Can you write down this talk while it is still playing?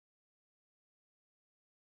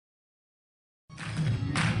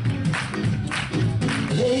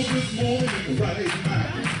right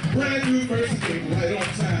mind. Brand new mercy came right on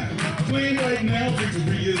time. Clean right now,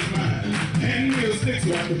 victory is mine. Hand me a stick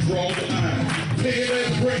so I can draw the line. Can't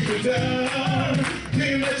let it break me down.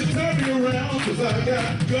 Can't let you turn me around, cause I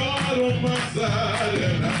got God on my side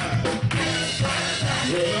and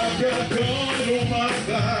well, I've got God on my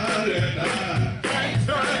side and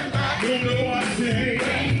don't know I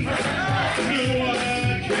can't, no I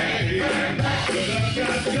can't, but I've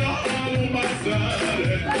got God on my side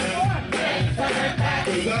and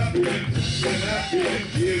cause I've been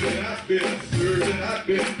giving, I've been serving, I've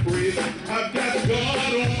been praising, I've got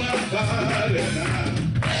God on my side and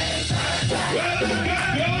well, I've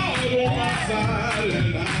got God on my side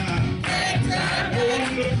and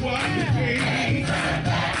the quiet king.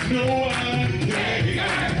 No, I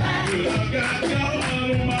can't. But I've got God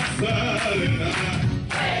on my side and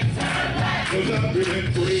cause I've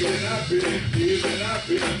been praising, I've been giving, I've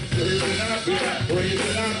been serving, I've been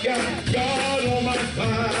praising, I've got God on my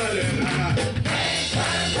side and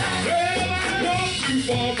well, I've gone too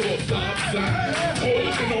far for a stop sign.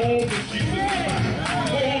 Holding on to Jesus is mine.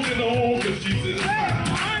 Holding on to Jesus is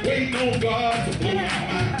mine. Waiting on God to blow my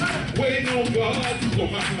mind. Waiting on God to blow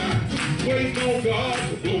my mind. Waiting on God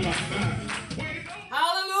to blow my mind.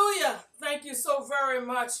 Hallelujah. Thank you so very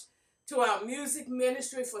much to our music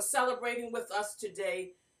ministry for celebrating with us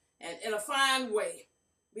today. And in a fine way,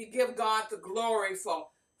 we give God the glory for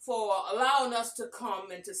allowing us to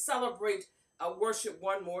come and to celebrate our worship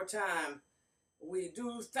one more time. We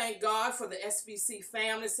do thank God for the SBC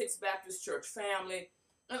family, Sixth Baptist Church family,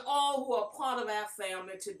 and all who are part of our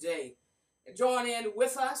family today. Join in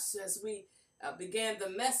with us as we begin the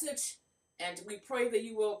message, and we pray that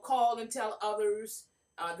you will call and tell others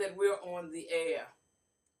that we're on the air.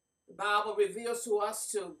 The Bible reveals to us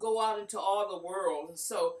to go out into all the world, and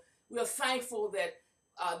so we're thankful that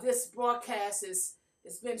this broadcast has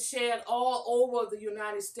been shared all over the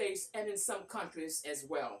United States and in some countries as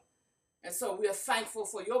well. And so we are thankful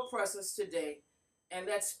for your presence today. And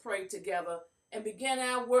let's pray together and begin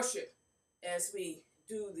our worship as we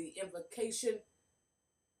do the invocation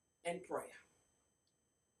and prayer.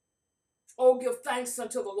 Oh, give thanks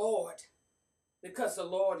unto the Lord, because the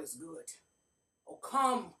Lord is good. Oh,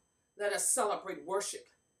 come, let us celebrate worship.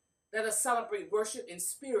 Let us celebrate worship in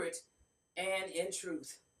spirit and in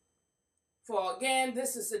truth. For again,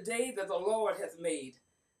 this is the day that the Lord hath made.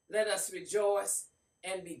 Let us rejoice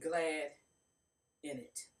and be glad in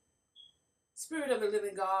it. Spirit of the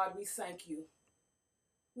living God, we thank you.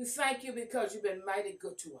 We thank you because you've been mighty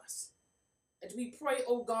good to us. And we pray,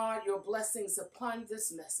 oh God, your blessings upon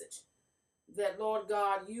this message. That, Lord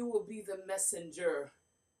God, you will be the messenger.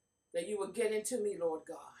 That you will get into me, Lord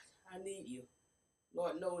God. I need you.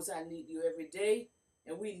 Lord knows I need you every day.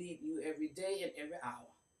 And we need you every day and every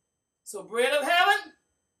hour. So bread of heaven,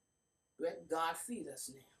 let God feed us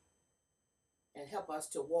now. And help us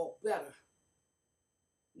to walk better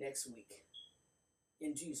next week.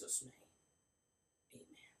 In Jesus' name,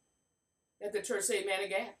 amen. Let the church say amen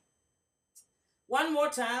again. One more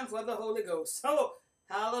time for the Holy Ghost. Oh,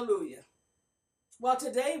 hallelujah. Well,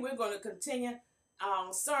 today we're going to continue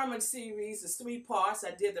our sermon series. It's 3 parts.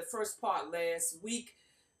 I did the first part last week.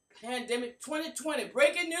 Pandemic 2020.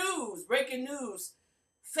 Breaking news.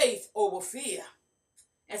 Faith over fear.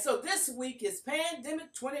 And so this week is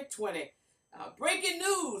Pandemic 2020. Breaking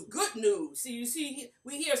news, good news. See, you see,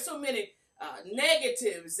 we hear so many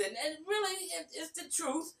negatives, and really it's the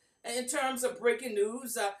truth in terms of breaking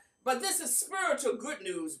news. But this is spiritual good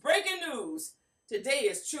news. Breaking news today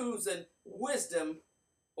is choosing wisdom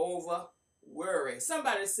over worry.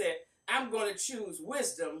 Somebody said, I'm going to choose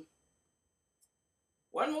wisdom.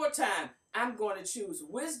 One more time, I'm going to choose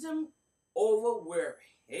wisdom over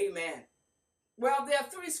worry. Amen. Well, there are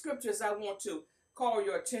 3 scriptures I want to call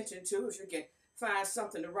your attention to, if you can find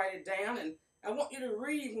something to write it down. And I want you to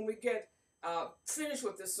read when we get finished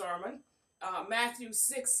with this sermon. Matthew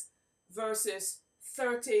 6, verses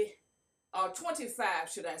 25,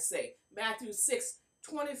 should I say. Matthew 6,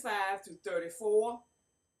 25 through 34.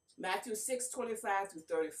 Matthew 6, 25 through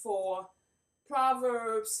 34.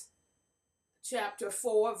 Proverbs chapter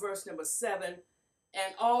 4, verse number 7.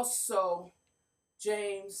 And also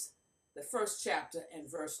James, the 1st chapter and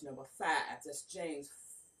verse number 5. That's James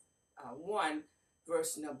 1,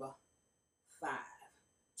 verse number 5.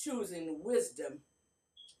 Choosing wisdom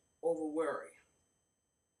over worry.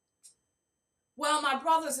 Well, my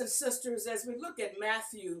brothers and sisters, as we look at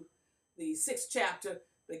Matthew, the 6th chapter,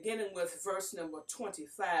 beginning with verse number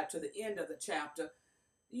 25 to the end of the chapter,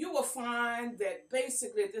 you will find that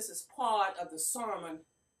basically this is part of the Sermon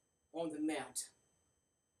on the Mount.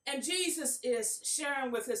 And Jesus is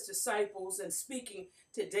sharing with his disciples and speaking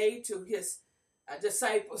today to his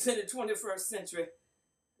disciples in the 21st century.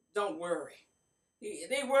 Don't worry.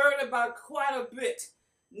 They worried about quite a bit.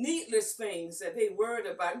 Needless things that they worried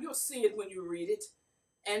about. You'll see it when you read it.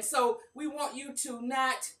 And so we want you to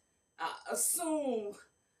not assume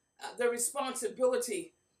the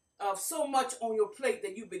responsibility of so much on your plate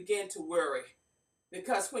that you begin to worry.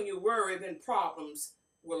 Because when you worry, then problems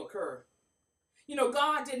will occur. You know,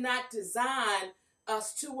 God did not design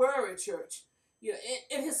us to worry, church. You know,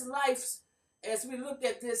 in his life, as we looked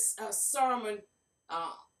at this sermon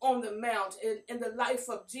on the Mount, in the life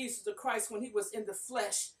of Jesus the Christ when he was in the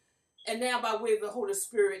flesh, and now by way of the Holy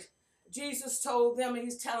Spirit, Jesus told them, and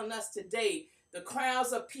he's telling us today, the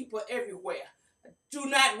crowds of people everywhere, do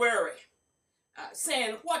not worry.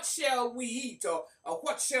 Saying, what shall we eat, or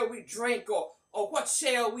what shall we drink, or what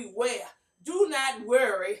shall we wear? Do not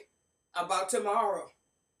worry about tomorrow.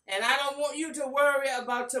 And I don't want you to worry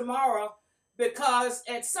about tomorrow, because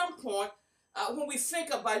at some point, when we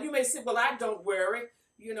think about it, you may say, well, I don't worry.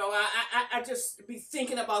 You know, I just be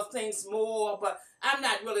thinking about things more, but I'm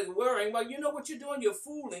not really worrying. Well, you know what you're doing? You're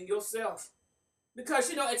fooling yourself. Because,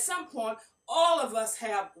 you know, at some point, all of us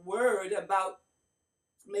have worried about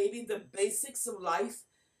maybe the basics of life.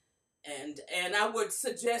 And I would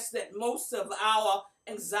suggest that most of our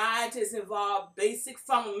anxieties involve basic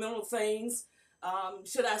fundamental things.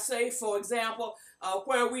 Should I say, for example,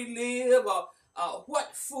 where we live, or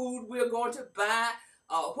what food we're going to buy,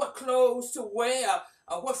 what clothes to wear,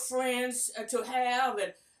 what friends to have,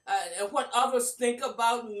 and what others think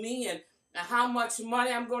about me, and how much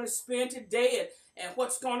money I'm going to spend today, and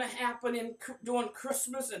what's going to happen during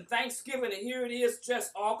Christmas and Thanksgiving, and here it is,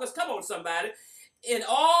 just August. Come on, somebody. In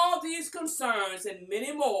all these concerns and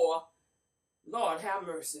many more, Lord have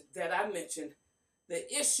mercy, that I mentioned, the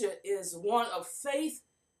issue is one of faith,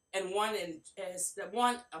 and one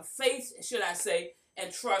of faith, should I say,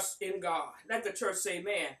 and trust in God. Let the church say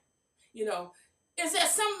amen. You know, is there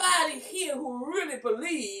somebody here who really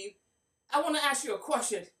believe, I want to ask you a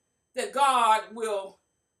question, that God will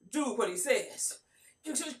do what he says?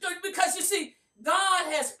 Because you see,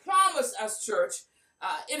 God has promised us, church,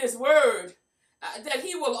 in his word, that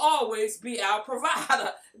he will always be our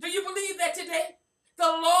provider. Do you believe that today? The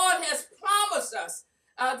Lord has promised us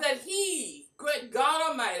that he, great God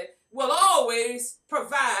Almighty, will always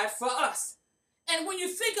provide for us. And when you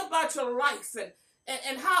think about your life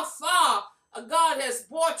and how far God has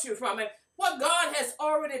brought you from it, what God has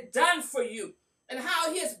already done for you, and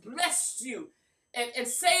how he has blessed you and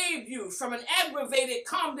saved you from an aggravated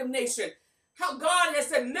condemnation, how God has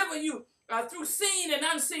delivered you through seen and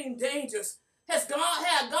unseen dangers,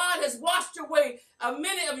 how God has washed away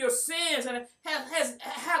many of your sins, and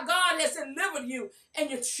how God has delivered you and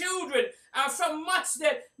your children from much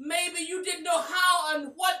that maybe you didn't know how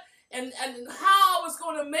and what and how I was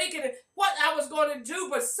going to make it and what I was going to do,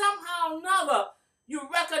 but somehow or another you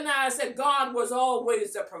recognize that God was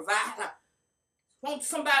always the provider. Won't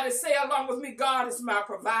somebody say along with me, God is my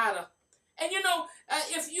provider? And you know,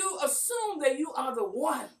 if you assume that you are the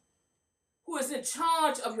one who is in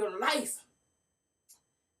charge of your life,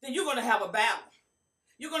 then you're going to have a battle.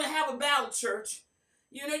 You're going to have a battle, church.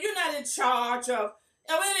 You know, you're not in charge of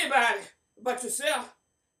anybody but yourself.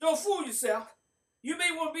 Don't fool yourself. You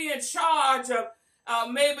may want to be in charge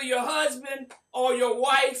of maybe your husband or your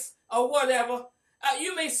wife or whatever.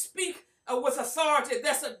 You may speak with authority.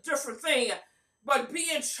 That's a different thing. But be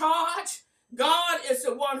in charge. God is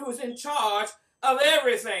the one who's in charge of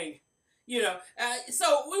everything. You know,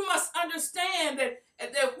 so we must understand that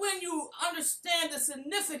when you understand the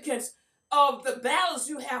significance of the battles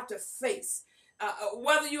you have to face,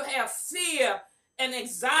 whether you have fear and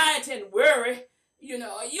anxiety and worry, you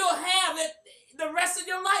know, you'll have it the rest of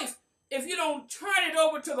your life if you don't turn it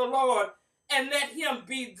over to the Lord and let him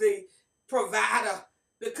be the provider.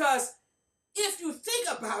 Because if you think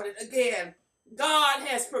about it again, God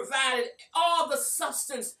has provided all the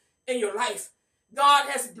substance in your life. God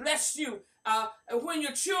has blessed you when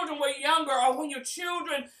your children were younger, or when your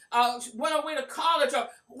children went away to college, or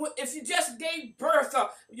if you just gave birth, or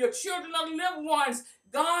your children are little ones,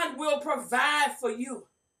 God will provide for you.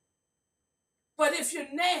 But if you're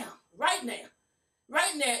right now,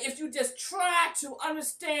 if you just try to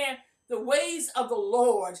understand the ways of the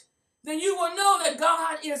Lord, then you will know that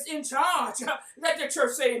God is in charge. Let the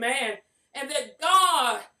church say amen. And that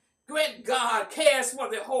God, great God, cares for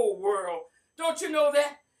the whole world. Don't you know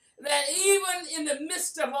that? That even in the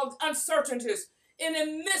midst of all uncertainties, in the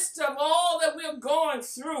midst of all that we're going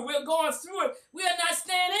through it, we are not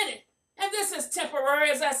staying in it. And this is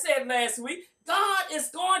temporary, as I said last week. God is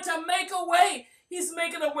going to make a way. He's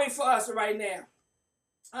making a way for us right now.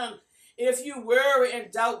 If you worry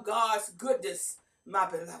and doubt God's goodness,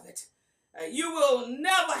 my beloved, you will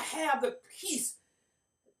never have the peace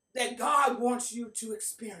that God wants you to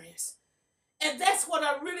experience. And that's what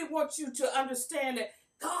I really want you to understand, that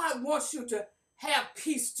God wants you to have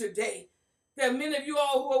peace today. There are many of you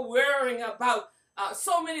all who are worrying about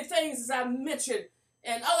so many things as I mentioned,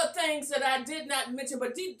 and other things that I did not mention,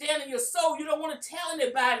 but deep down in your soul, you don't want to tell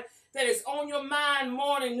anybody that it's on your mind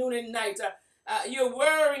morning, noon, and night. You're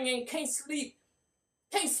worrying and can't sleep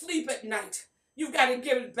at night. You've got to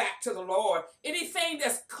give it back to the Lord. Anything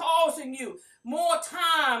that's causing you more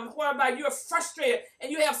time, whereby you're frustrated and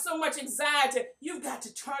you have so much anxiety, you've got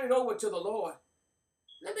to turn it over to the Lord.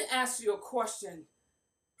 Let me ask you a question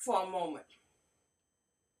for a moment.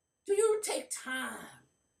 Do you take time,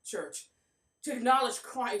 church, to acknowledge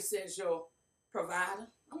Christ as your provider?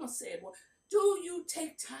 I'm going to say it more. Do you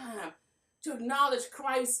take time to acknowledge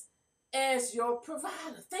Christ as your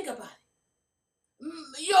provider? Think about it.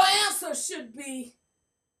 Your answer should be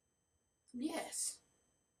yes.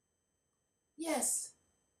 Yes.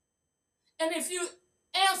 And if you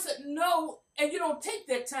answer no and you don't take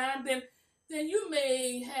that time, then you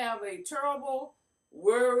may have a terrible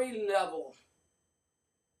worry level.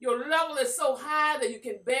 Your level is so high that you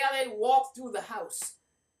can barely walk through the house.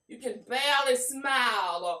 You can barely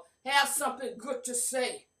smile or have something good to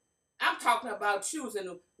say. I'm talking about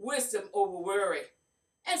choosing wisdom over worry.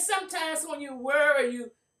 And sometimes when you worry,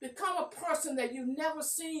 you become a person that you've never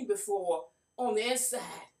seen before on the inside.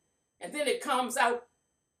 And then it comes out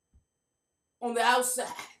on the outside.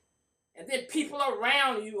 And then people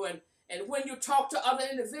around you, and when you talk to other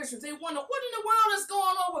individuals, they wonder, what in the world is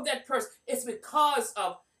going on with that person? It's because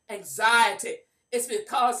of anxiety. It's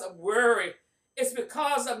because of worry. It's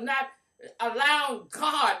because of not allowing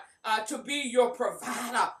God to be your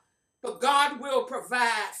provider. But God will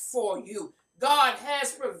provide for you. God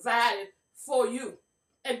has provided for you.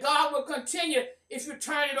 And God will continue if you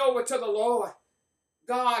turn it over to the Lord.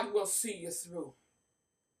 God will see you through.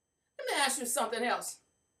 Let me ask you something else.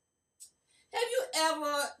 Have you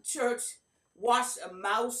ever, church, watched a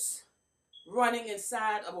mouse running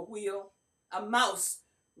inside of a wheel? A mouse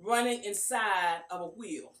running inside of a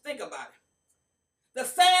wheel. Think about it. The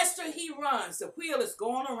faster he runs, the wheel is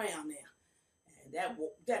going around there. And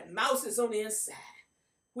that mouse is on the inside.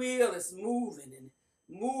 Wheel is moving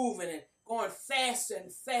and going faster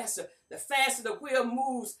and faster. The faster the wheel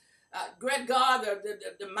moves, great God,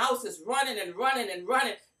 the mouse is running and running and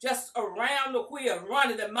running just around the wheel,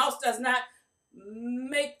 running. The mouse does not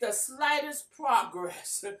make the slightest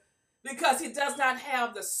progress because he does not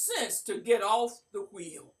have the sense to get off the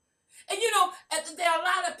wheel. And you know, there are a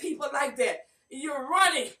lot of people like that. You're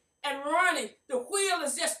running and running. The wheel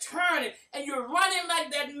is just turning and you're running like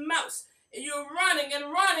that mouse. You're running and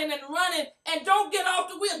running and running and don't get off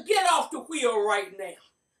the wheel. Get off the wheel right now.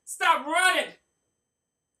 Stop running.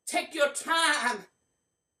 Take your time.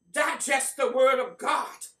 Digest the word of God.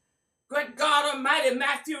 Great God Almighty,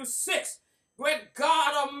 Matthew 6. Great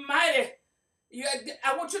God Almighty.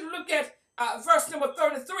 I want you to look at verse number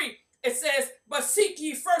 33. It says, but seek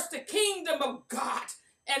ye first the kingdom of God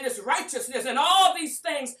and his righteousness, and all these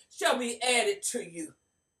things shall be added to you.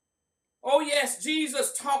 Oh yes,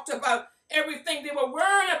 Jesus talked about everything they were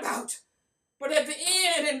worried about. But at the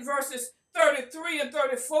end, in verses 33 and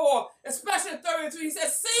 34, especially 33, he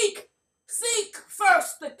says, seek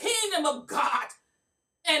first the kingdom of God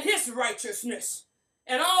and his righteousness,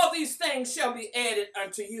 and all these things shall be added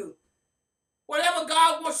unto you. Whatever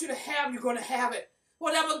God wants you to have, you're going to have it.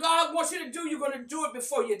 Whatever God wants you to do, you're going to do it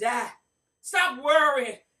before you die. Stop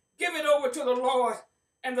worrying. Give it over to the Lord,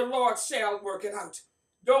 and the Lord shall work it out.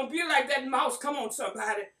 Don't be like that mouse. Come on,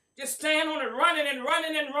 somebody. Just stand on it, running and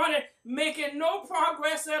running and running, making no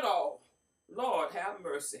progress at all. Lord, have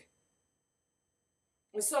mercy.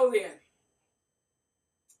 And so then,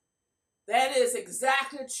 that is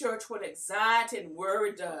exactly, church, what anxiety and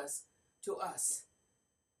worry does to us.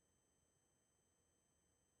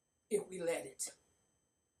 If we let it.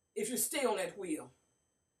 If you stay on that wheel.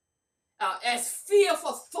 As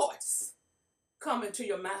fearful thoughts come into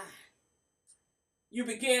your mind, you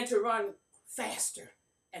begin to run faster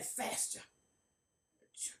and faster.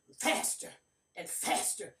 Faster and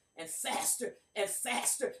faster and faster and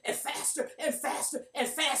faster and faster and faster and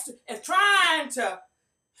faster and trying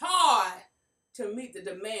hard to meet the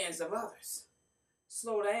demands of others.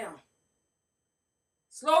 Slow down.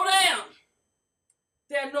 Slow down.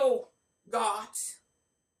 There are no gods.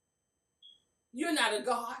 You're not a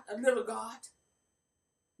God, a little God.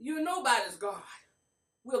 You're nobody's God.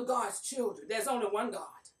 We're God's children. There's only one God.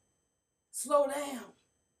 Slow down.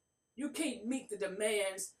 You can't meet the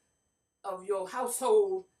demands of your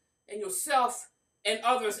household and yourself and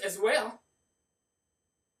others as well.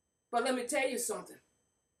 But let me tell you something.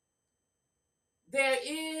 There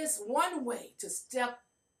is one way to step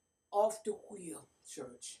off the wheel,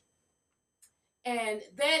 church. And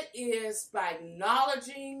that is by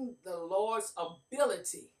acknowledging the Lord's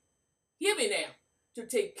ability, hear me now, to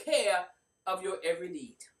take care of your every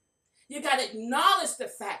need. You got to acknowledge the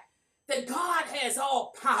fact that God has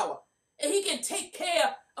all power and he can take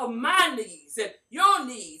care of my needs and your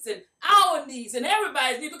needs and our needs and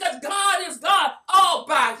everybody's needs, because God is God all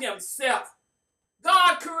by himself.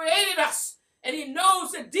 God created us and he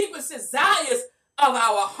knows the deepest desires of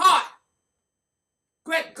our heart.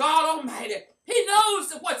 Great God Almighty, he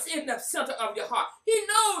knows what's in the center of your heart. He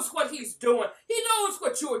knows what he's doing. He knows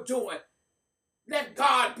what you're doing. Let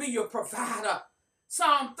God be your provider.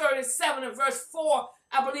 Psalm 37 and verse 4,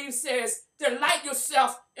 I believe, says, delight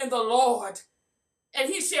yourself in the Lord, and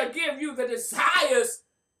he shall give you the desires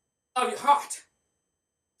of your heart.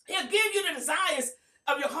 He'll give you the desires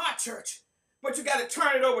of your heart, church. But you got to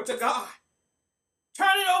turn it over to God.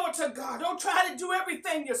 Turn it over to God. Don't try to do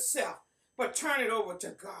everything yourself, but turn it over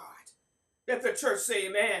to God. Let the church say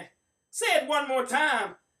amen. Say it one more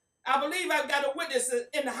time. I believe I've got a witness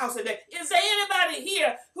in the house today. Is there anybody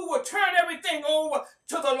here who will turn everything over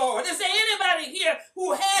to the Lord? Is there anybody here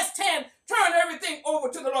who has turn everything over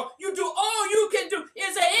to the Lord? You do all you can do.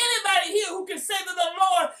 Is there anybody here who can say to the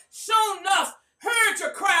Lord, show enough, heard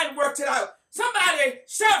your cry and worked it out? Somebody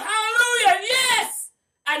shout hallelujah. Yes,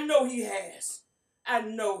 I know he has. I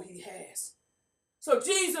know he has. So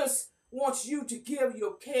Jesus wants you to give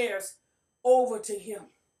your cares over to him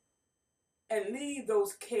and leave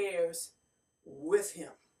those cares with him.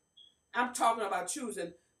 I'm talking about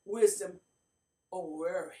choosing wisdom over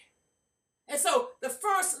worry. And so the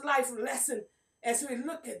first life lesson as we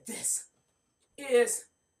look at this is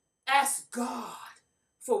ask God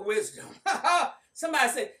for wisdom. Somebody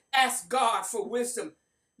say, ask God for wisdom.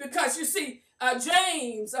 Because you see,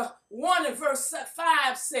 James 1 and verse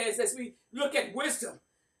 5 says, as we look at wisdom,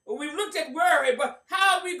 we looked at worry, but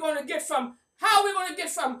how are we going to get from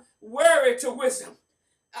worry to wisdom?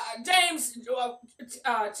 James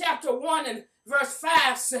chapter 1 and verse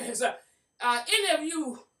 5 says, any of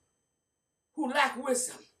you who lack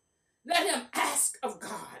wisdom, let him ask of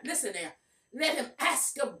God. Listen there. Let him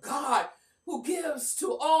ask of God, who gives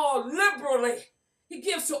to all liberally. He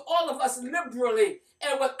gives to all of us liberally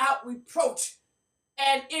and without reproach,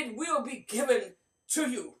 and it will be given to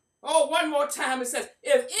you. Oh, one more time it says,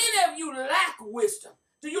 if any of you lack wisdom,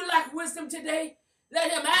 do you lack wisdom today?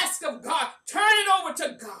 Let him ask of God. Turn it over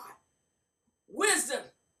to God. Wisdom.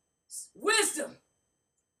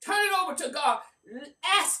 Turn it over to God.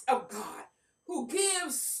 Ask of God, who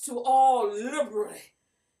gives to all liberally.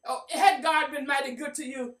 Oh, had God been mighty good to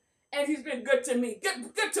you, and he's been good to me,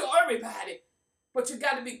 good to everybody, but you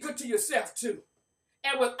got to be good to yourself too.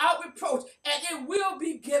 And without reproach, and it will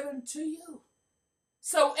be given to you.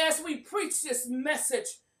 So as we preach this message,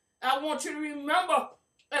 I want you to remember,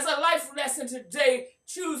 as a life lesson today,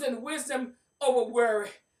 choosing wisdom over worry.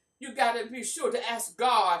 You got to be sure to ask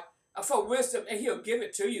God for wisdom, and he'll give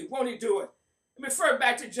it to you. Won't he do it? Refer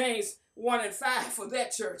back to James 1 and 5 for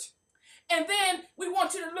that, church. And then we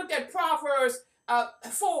want you to look at Proverbs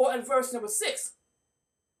 4 and verse number 6.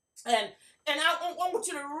 And I want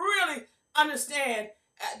you to really understand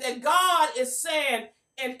that God is saying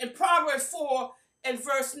in Proverbs 4 and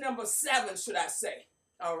verse number 7, should I say,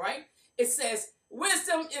 all right? It says,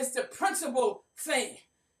 wisdom is the principal thing.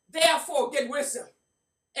 Therefore, get wisdom.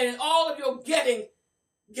 And in all of your getting,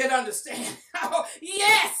 get understanding.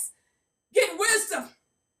 Yes, get wisdom.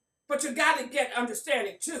 But you got to get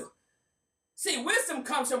understanding too. See, wisdom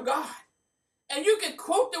comes from God. And you can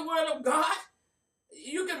quote the word of God.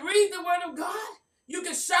 You can read the word of God. You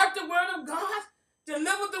can shout the word of God.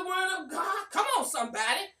 Deliver the word of God. Come on,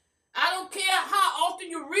 somebody. I don't care how often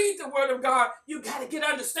you read the word of God. You got to get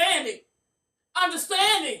understanding.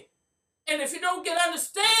 Understanding. And if you don't get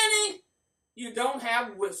understanding, you don't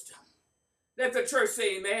have wisdom. Let the church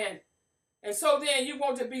say amen. And so then you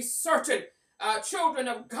want to be certain, children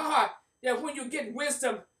of God, that when you get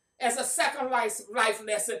wisdom as a second life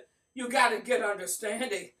lesson, you got to get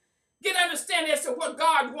understanding. Get understanding as to what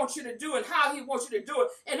God wants you to do and how he wants you to do it.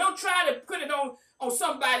 And don't try to put it on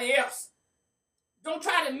somebody else. Don't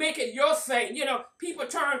try to make it your thing. You know, people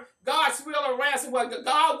turn God's will around and say, well,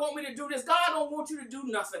 God want me to do this. God don't want you to do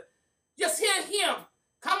nothing. Just hear him.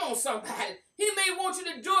 Come on, somebody. He may want you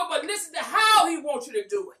to do it, but listen to how he wants you to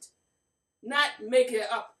do it. Not make it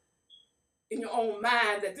up in your own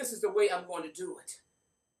mind that this is the way I'm going to do it.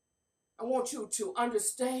 I want you to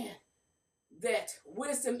understand that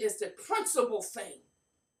wisdom is the principal thing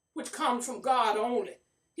which comes from God only.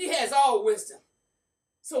 He has all wisdom.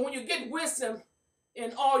 So when you get wisdom,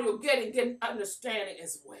 in all you're getting understanding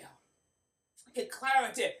as well. Get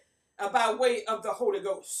clarity by way of the Holy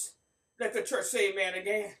Ghost. Let the church say amen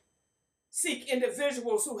again. Seek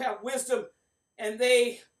individuals who have wisdom, and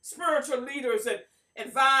they spiritual leaders and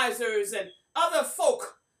advisors and other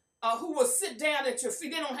folk who will sit down at your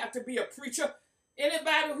feet. They don't have to be a preacher.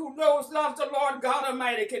 Anybody who loves the Lord God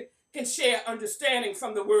Almighty can share understanding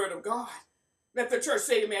from the Word of God. Let the church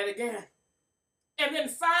say amen again. And then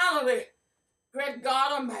finally, great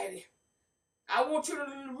God Almighty, I want you to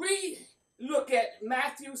look at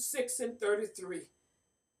Matthew 6:33.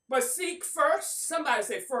 But seek first, somebody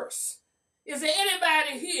say first. Is there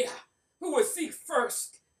anybody here who will seek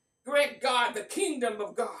first, great God, the kingdom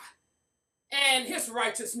of God and his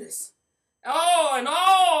righteousness? Oh, and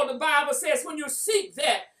all the Bible says when you seek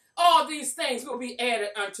that, all these things will be added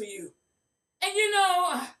unto you. And you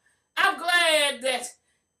know, I'm glad that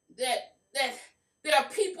there are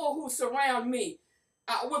people who surround me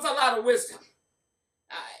with a lot of wisdom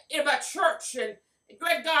in my church and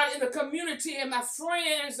great God in the community and my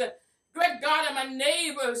friends and great God and my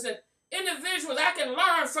neighbors and individuals. I can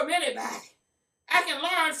learn from anybody. I can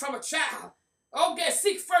learn from a child. Okay,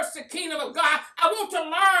 seek first the kingdom of God. I want to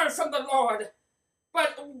learn from the Lord.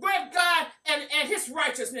 But great God and his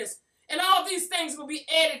righteousness. And all these things will be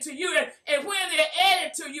added to you. And when they're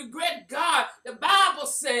added to you, great God, the Bible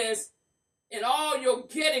says, in all you're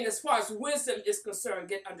getting as far as wisdom is concerned,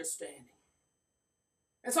 get understanding.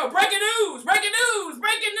 And so breaking news.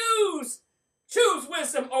 Choose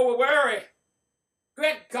wisdom over worry.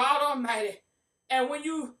 Great God Almighty. And when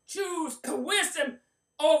you choose wisdom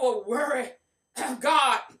over worry,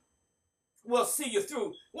 God will see you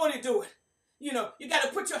through. Won't he do it? You know, you got to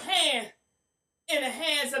put your hand in the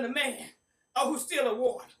hands of the man who steals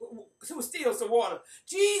the water.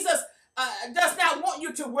 Jesus does not want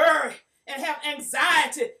you to worry and have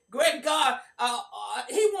anxiety. Great God,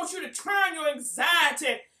 he wants you to turn your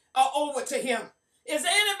anxiety over to him. Is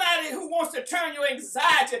there anybody who wants to turn your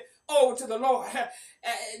anxiety over to the Lord?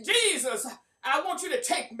 Jesus, I want you to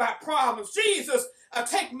take my problems. Jesus,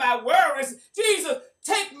 take my worries. Jesus,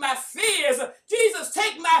 take my fears. Jesus,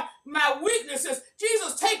 take my weaknesses.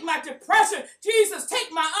 Jesus, take my depression. Jesus,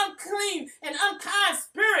 take my unclean and unkind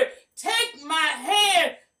spirit. Take my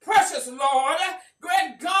hand, precious Lord.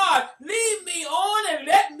 Great God, lead me on and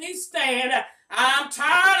let me stand. I'm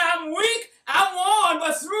tired, I'm weak, I'm worn,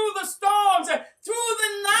 but through the storms, through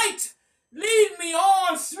the night, lead me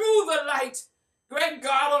on through the light. Great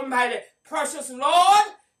God Almighty, precious Lord,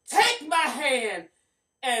 take my hand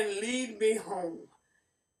and lead me home.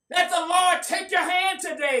 Let the Lord take your hand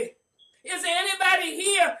today. Is there anybody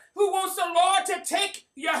here who wants the Lord to take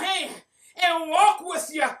your hand and walk with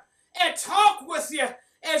you and talk with you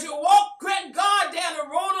as you walk, great God, down the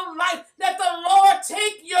road of life? Let the Lord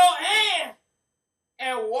take your hand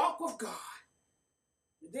and walk with God.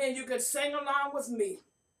 Then you can sing along with me.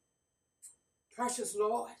 Precious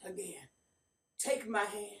Lord, again, take my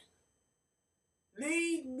hand.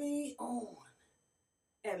 Lead me on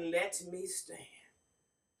and let me stand.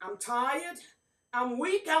 I'm tired, I'm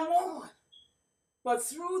weak, I'm worn. But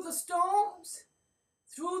through the storms,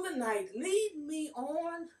 through the night, lead me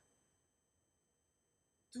on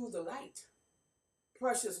through the light.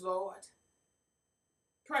 Precious Lord,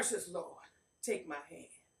 take my hand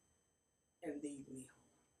and lead me home.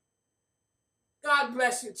 God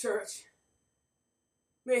bless you, church.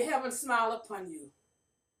 May heaven smile upon you.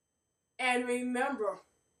 And remember,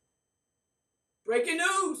 breaking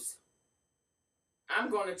news, I'm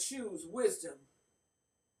going to choose wisdom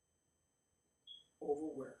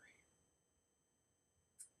over worry.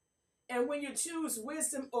 And when you choose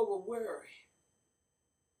wisdom over worry,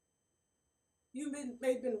 you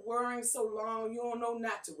may have been worrying so long you don't know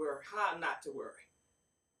not to worry, how not to worry.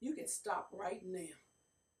 You can stop right now.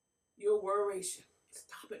 Your worration,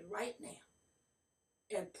 stop it right now.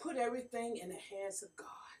 And put everything in the hands of God.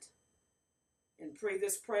 And pray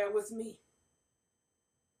this prayer with me.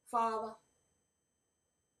 Father,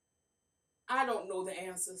 I don't know the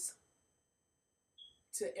answers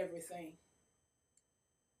to everything.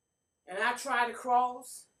 And I try to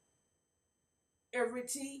cross every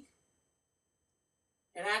T.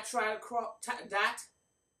 And I try to dot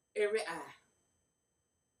every I.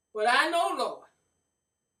 But I know, Lord,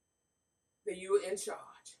 that you are in charge.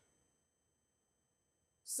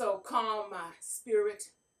 So calm my spirit,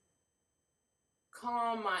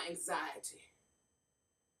 calm my anxiety,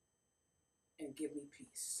 and give me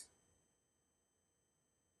peace.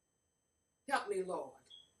 Help me, Lord,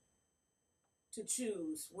 to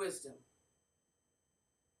choose wisdom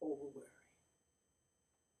over worry.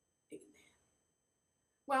 Amen.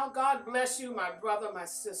 Well, God bless you, my brother, my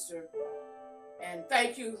sister, and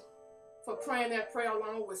thank you for praying that prayer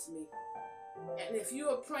along with me. And if you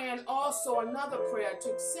are praying also another prayer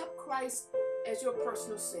to accept Christ as your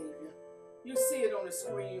personal Savior, you see it on the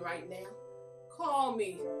screen right now. Call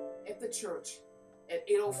me at the church at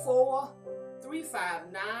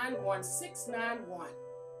 804-359-1691.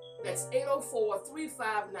 That's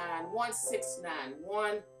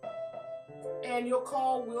 804-359-1691. And your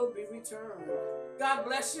call will be returned. God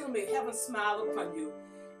bless you. May heaven smile upon you.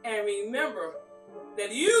 And remember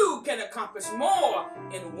that you can accomplish more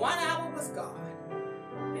in 1 hour with God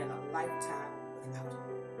than a lifetime without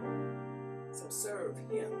Him. So serve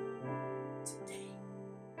Him today.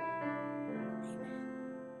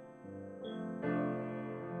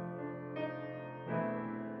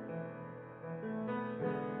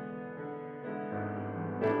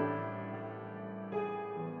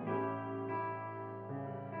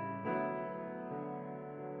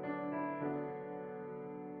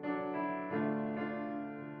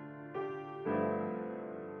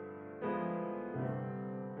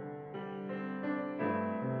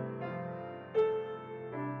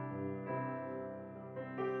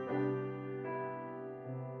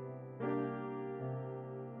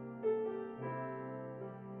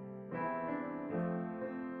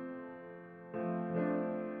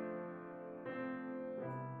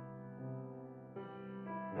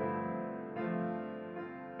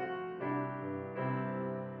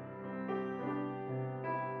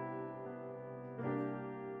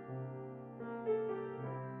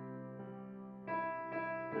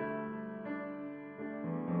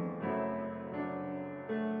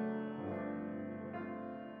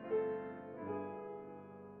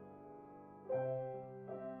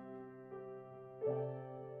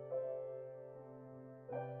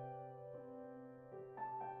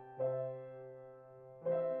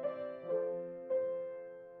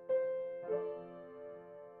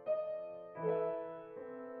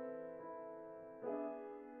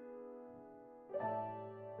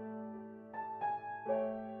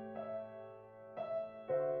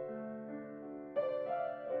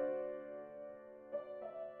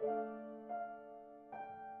 Amen.